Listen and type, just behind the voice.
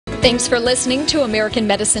Thanks for listening to American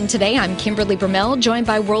Medicine Today. I'm Kimberly Brumell, joined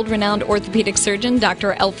by world-renowned orthopedic surgeon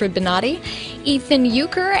Dr. Alfred Bonati, Ethan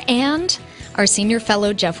Euchre, and our senior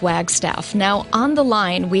fellow Jeff Wagstaff. Now, on the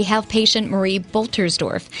line, we have patient Marie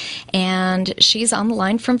Boltersdorf, and she's on the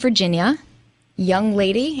line from Virginia, young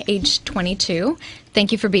lady, age 22.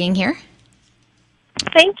 Thank you for being here.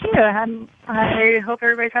 Thank you. I hope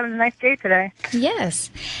everybody's having a nice day today. Yes.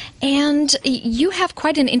 And you have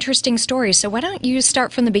quite an interesting story, so why don't you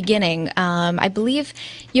start from the beginning? I believe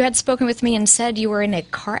you had spoken with me and said you were in a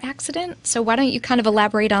car accident, so why don't you kind of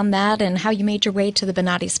elaborate on that and how you made your way to the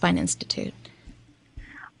Bonati Spine Institute?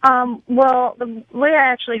 Well, the way I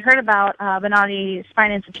actually heard about Bonati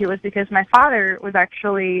Spine Institute was because my father was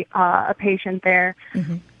actually a patient there.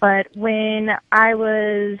 Mm-hmm. But when I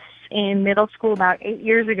was in middle school about 8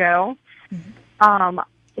 years ago, mm-hmm.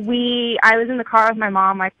 I was in the car with my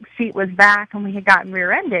mom. My seat was back, and we had gotten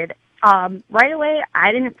rear-ended. Right away,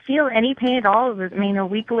 I didn't feel any pain at all. A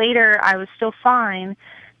week later, I was still fine,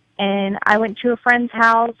 and I went to a friend's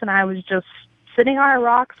house, and I was just sitting on a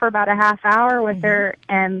rock for about a half hour with mm-hmm. her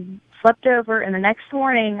and slept over, and the next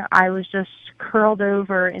morning, I was just curled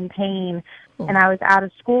over in pain, and I was out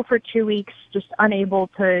of school for 2 weeks, just unable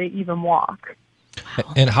to even walk.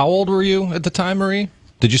 And how old were you at the time, Marie?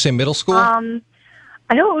 Did you say middle school? I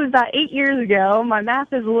know it was about 8 years ago. My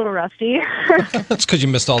math is a little rusty. That's because you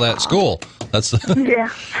missed all that school. That's yeah.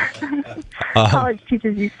 College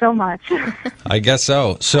teaches you so much. I guess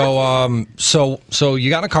so. So you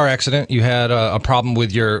got in a car accident. You had a problem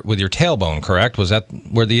with your tailbone, correct? Was that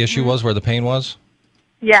where the issue was? Where the pain was?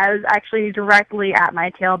 Yeah, it was actually directly at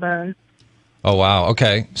my tailbone. Oh, wow.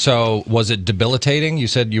 Okay. So was it debilitating? You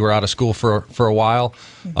said you were out of school for a while.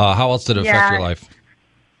 How else did it affect your life?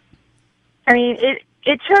 I mean,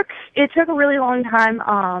 it took a really long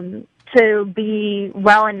time to be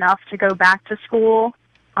well enough to go back to school.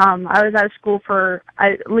 I was out of school for,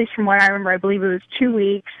 at least from what I remember, I believe it was 2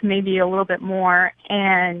 weeks, maybe a little bit more.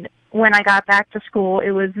 And when I got back to school,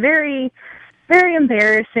 it was very, very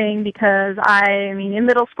embarrassing because in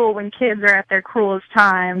middle school when kids are at their cruelest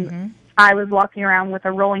time, mm-hmm. I was walking around with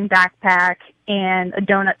a rolling backpack and a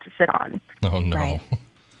donut to sit on. Oh, no. Right.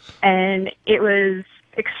 And it was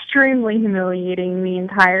extremely humiliating the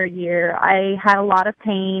entire year. I had a lot of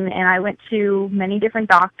pain, and I went to many different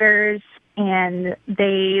doctors, and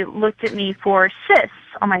they looked at me for cysts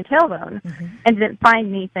on my tailbone mm-hmm. and didn't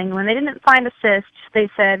find anything. When they didn't find a cyst, they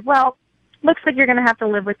said, well, looks like you're going to have to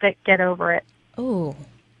live with it. Get over it. Oh.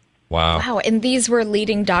 Wow. Wow. And these were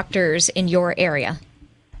leading doctors in your area?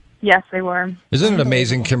 Yes, they were. Isn't it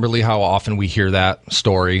amazing, Kimberly, how often we hear that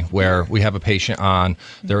story where we have a patient on,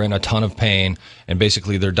 they're in a ton of pain, and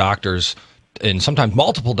basically their doctors, and sometimes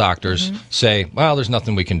multiple doctors, mm-hmm. say, well, there's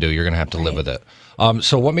nothing we can do. You're going to have to live with it.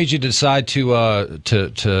 So what made you decide to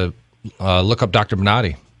look up Dr.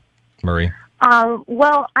 Bonati, Marie?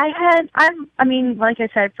 Well, like I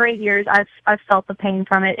said, for 8 years, I've felt the pain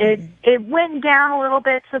from it. It went down a little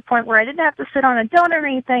bit to the point where I didn't have to sit on a donut or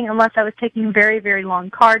anything unless I was taking very, very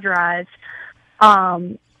long car drives.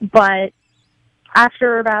 But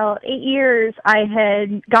after about 8 years, I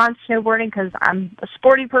had gone snowboarding because I'm a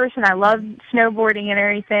sporty person. I love snowboarding and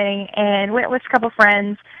everything, and went with a couple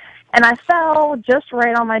friends. And I fell just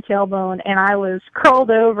right on my tailbone, and I was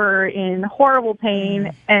curled over in horrible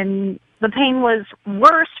pain, and the pain was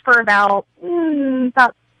worse for about 3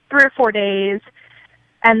 or 4 days,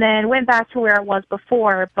 and then went back to where it was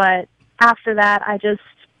before. But after that, I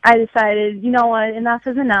decided, you know what, enough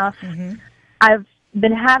is enough. Mm-hmm. I've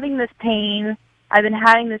been having this pain. I've been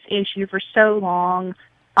having this issue for so long.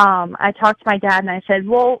 I talked to my dad, and I said,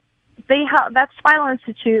 well, that Spinal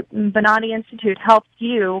Institute, Bonati Institute, helped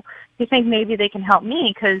you. You think maybe they can help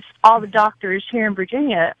me? Because all the doctors here in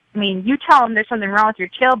Virginia, you tell them there's something wrong with your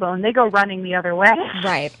tailbone, they go running the other way.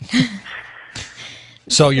 Right.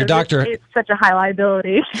 So your doctor... It's such a high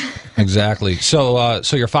liability. Exactly. So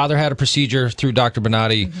your father had a procedure through Dr.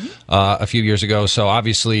 Bonati mm-hmm. A few years ago, so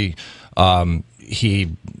obviously he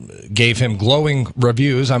gave him glowing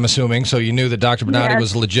reviews, I'm assuming, so you knew that Dr. Bonati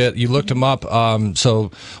was legit. You looked him up.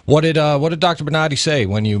 So what did Dr. Bonati say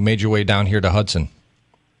when you made your way down here to Hudson?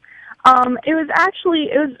 It was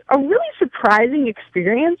a really surprising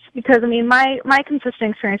experience because, my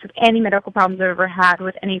consistent experience with any medical problems I've ever had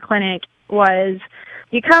with any clinic was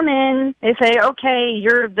you come in, they say, okay,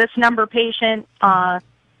 you're this number patient,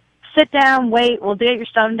 sit down, wait, we'll get your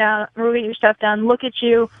stuff done, look at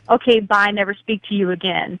you, okay, bye, never speak to you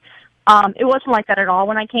again. It wasn't like that at all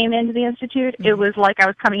when I came into the Institute. Mm-hmm. It was like I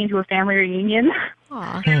was coming into a family reunion.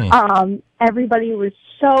 Everybody was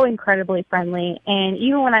so incredibly friendly. And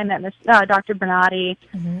even when I met Dr. Bonati,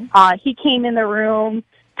 mm-hmm. He came in the room,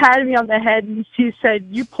 patted me on the head and he said,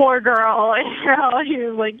 "You poor girl." You know, he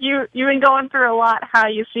was like, "You've been going through a lot. How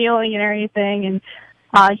you feeling and everything?" And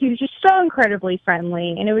he was just so incredibly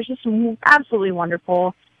friendly, and it was just absolutely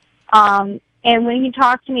wonderful. And when he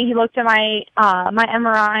talked to me, he looked at my my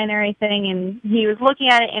MRI and everything, and he was looking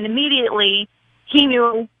at it, and immediately he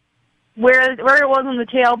knew where it was on the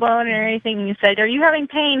tailbone and everything. And he said, "Are you having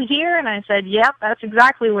pain here?" And I said, "Yep, that's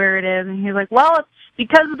exactly where it is." And he was like, "Well, it's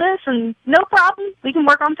because of this, and no problem. We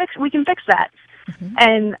can fix that." Mm-hmm.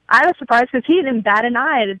 And I was surprised because he didn't bat an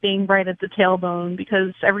eye at it being right at the tailbone,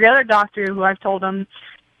 because every other doctor who I've told him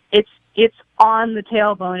it's on the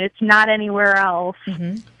tailbone, it's not anywhere else.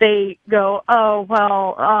 Mm-hmm. They go, "Oh,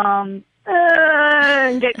 well,"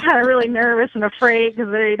 and get kind of really nervous and afraid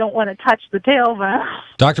because they don't want to touch the tailbone.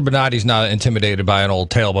 Dr. Bonati's not intimidated by an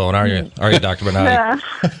old tailbone, are you? Are you, Dr. Bonati?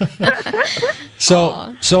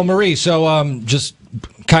 So Marie, just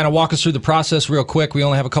kind of walk us through the process real quick. We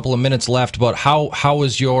only have a couple of minutes left, but how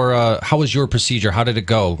was your procedure? How did it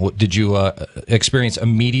go? Did you experience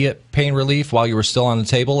immediate pain relief while you were still on the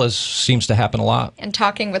table, as seems to happen a lot? And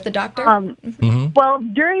talking with the doctor? Well,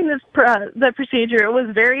 during this the procedure, it was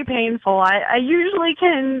very painful. I usually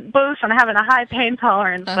can boast on having a high pain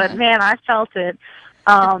tolerance, but man, I felt it.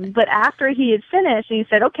 But after he had finished, and he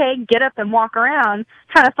said, "Okay, get up and walk around,"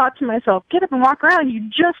 kind of thought to myself, "Get up and walk around? You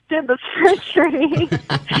just did the surgery."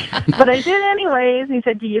 But I did anyways. And he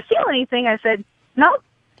said, "Do you feel anything?" I said, "Nope,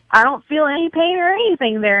 I don't feel any pain or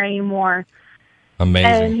anything there anymore."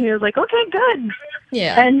 Amazing. And he was like, "Okay, good."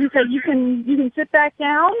 Yeah. And he said, "You can sit back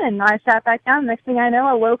down." And I sat back down. Next thing I know,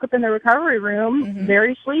 I woke up in the recovery room,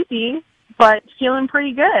 very sleepy, but feeling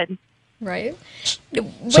pretty good. Right.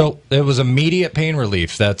 So it was immediate pain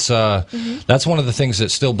relief. That's one of the things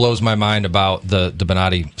that still blows my mind about the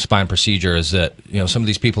Bonati spine procedure, is that, you know, some of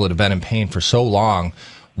these people that have been in pain for so long,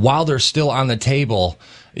 while they're still on the table,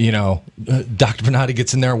 you know, Dr. Bonati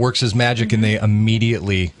gets in there, works his magic, and they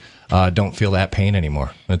immediately don't feel that pain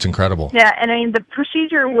anymore. It's incredible. Yeah, and I mean, the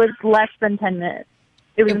procedure was less than 10 minutes.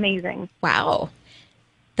 It was amazing. Wow.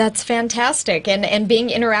 That's fantastic. And being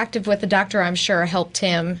interactive with the doctor, I'm sure, helped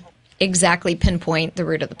him exactly pinpoint the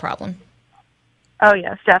root of the problem. Oh,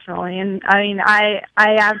 yes, definitely. And I mean, I've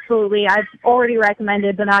already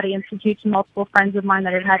recommended Bonati Institute to multiple friends of mine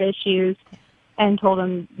that have had issues, and told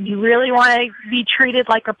them, you really want to be treated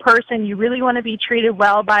like a person, you really want to be treated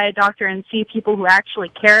well by a doctor and see people who actually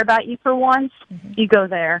care about you for once, you go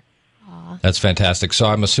there. That's fantastic. So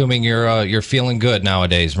I'm assuming you're feeling good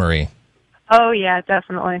nowadays, Marie. Oh, yeah,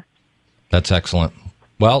 definitely. That's excellent.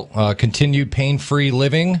 Well, continued pain-free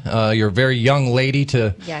living. You're a very young lady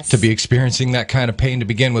to be experiencing that kind of pain to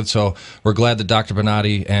begin with, so we're glad that Dr.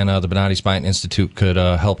 Bonati and the Bonati Spine Institute could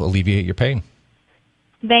help alleviate your pain.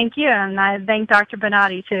 Thank you, and I thank Dr.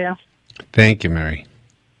 Bonati, too. Thank you, Mary.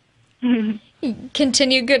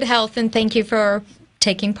 Continue good health, and thank you for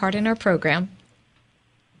taking part in our program.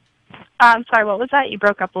 I'm sorry, what was that? You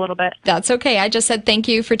broke up a little bit. That's okay. I just said thank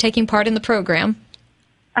you for taking part in the program.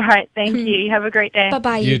 All right, thank you. You have a great day.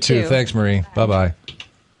 Bye-bye, you too. Thanks, Marie. Bye-bye.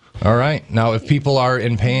 All right. Now, if people are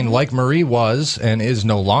in pain, like Marie was and is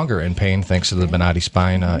no longer in pain, thanks to the Bonati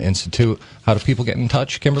Spine Institute, how do people get in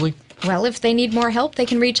touch, Kimberly? Well, if they need more help, they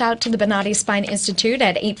can reach out to the Bonati Spine Institute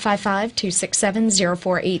at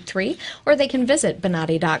 855-267-0483, or they can visit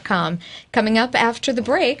Bonati.com. Coming up after the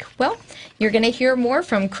break, well, you're going to hear more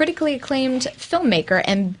from critically acclaimed filmmaker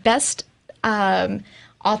and best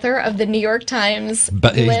author of the New York Times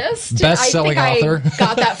list. Best-selling author. I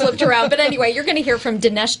got that flipped around. But anyway, you're going to hear from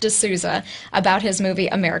Dinesh D'Souza about his movie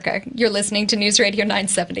America. You're listening to News Radio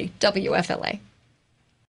 970 WFLA.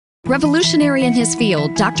 Revolutionary in his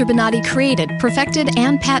field, Dr. Bonati created, perfected,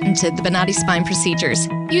 and patented the Bonati Spine Procedures.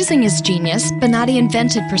 Using his genius, Bonati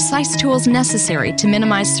invented precise tools necessary to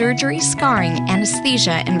minimize surgery, scarring,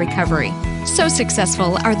 anesthesia, and recovery. So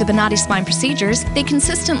successful are the Bonati Spine Procedures, they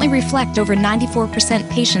consistently reflect over 94%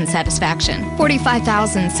 patient satisfaction.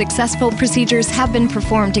 45,000 successful procedures have been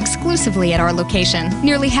performed exclusively at our location.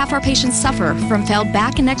 Nearly half our patients suffer from failed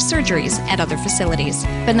back and neck surgeries at other facilities.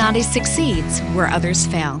 Bonati succeeds where others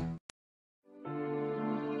fail.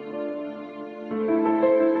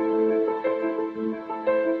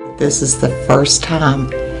 This is the first time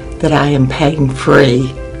that I am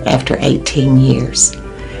pain-free after 18 years,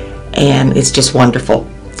 and it's just wonderful.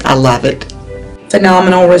 I love it.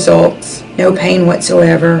 Phenomenal results, no pain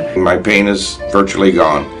whatsoever. My pain is virtually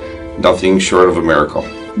gone, nothing short of a miracle.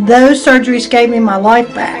 Those surgeries gave me my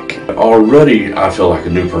life back. Already I feel like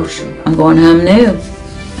a new person. I'm going home new.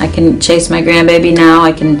 I can chase my grandbaby now,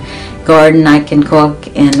 I can garden, I can cook,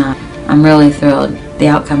 and I'm really thrilled. The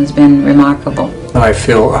outcome's been remarkable. I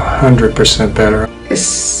feel 100% better.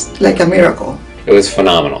 It's like a miracle. It was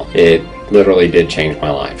phenomenal. It literally did change my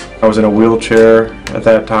life. I was in a wheelchair at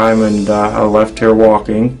that time, and I left here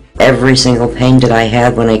walking. Every single pain that I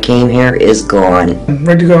had when I came here is gone. I'm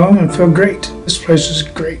ready to go home and feel great. This place is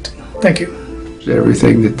great. Thank you.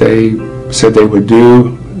 Everything that they said they would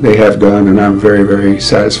do, they have done, and I'm very, very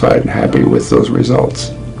satisfied and happy with those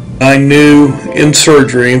results. I knew in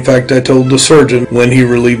surgery, in fact I told the surgeon when he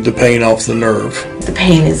relieved the pain off the nerve. The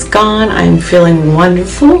pain is gone. I'm feeling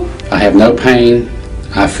wonderful. I have no pain.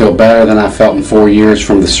 I feel better than I felt in 4 years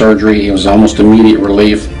from the surgery. It was almost immediate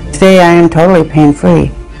relief. Today I am totally pain-free,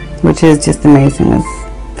 which is just amazing.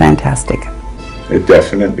 It's fantastic. It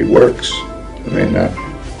definitely works. I mean, I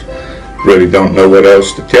really don't know what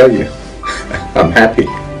else to tell you. I'm happy.